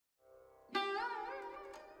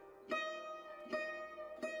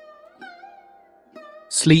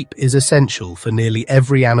Sleep is essential for nearly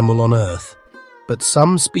every animal on Earth, but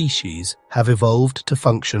some species have evolved to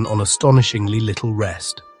function on astonishingly little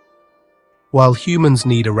rest. While humans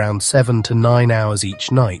need around 7 to 9 hours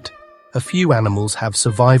each night, a few animals have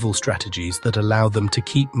survival strategies that allow them to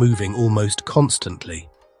keep moving almost constantly.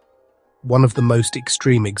 One of the most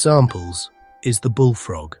extreme examples is the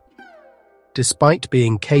bullfrog. Despite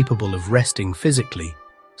being capable of resting physically,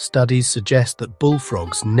 studies suggest that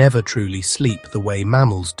bullfrogs never truly sleep the way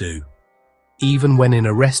mammals do. Even when in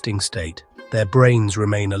a resting state, their brains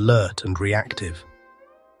remain alert and reactive.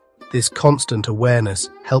 This constant awareness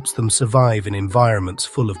helps them survive in environments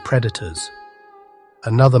full of predators.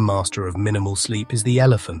 Another master of minimal sleep is the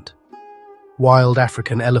elephant. Wild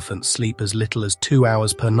African elephants sleep as little as 2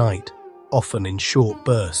 hours per night, often in short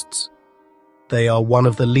bursts. They are one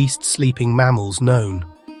of the least sleeping mammals known.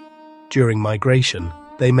 During migration,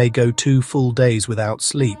 they may go 2 full days without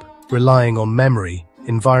sleep, relying on memory,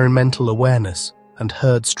 environmental awareness, and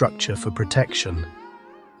herd structure for protection.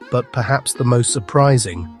 But perhaps the most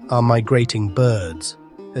surprising are migrating birds,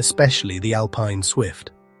 especially the alpine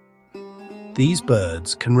swift. These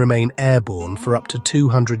birds can remain airborne for up to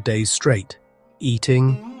 200 days straight,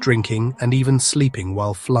 eating, drinking, and even sleeping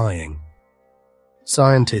while flying.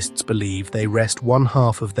 Scientists believe they rest one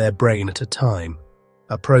half of their brain at a time,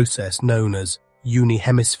 a process known as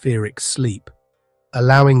unihemispheric sleep,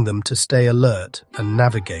 allowing them to stay alert and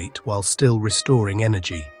navigate while still restoring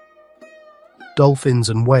energy. Dolphins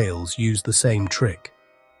and whales use the same trick.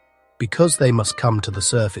 Because they must come to the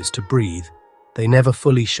surface to breathe, they never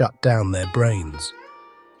fully shut down their brains.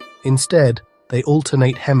 Instead, they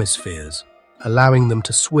alternate hemispheres, allowing them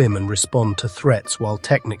to swim and respond to threats while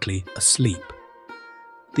technically asleep.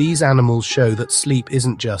 These animals show that sleep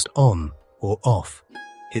isn't just on or off,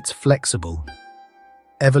 it's flexible.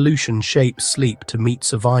 Evolution shapes sleep to meet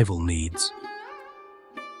survival needs.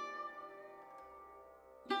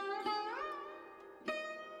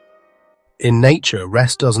 In nature,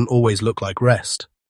 rest doesn't always look like rest.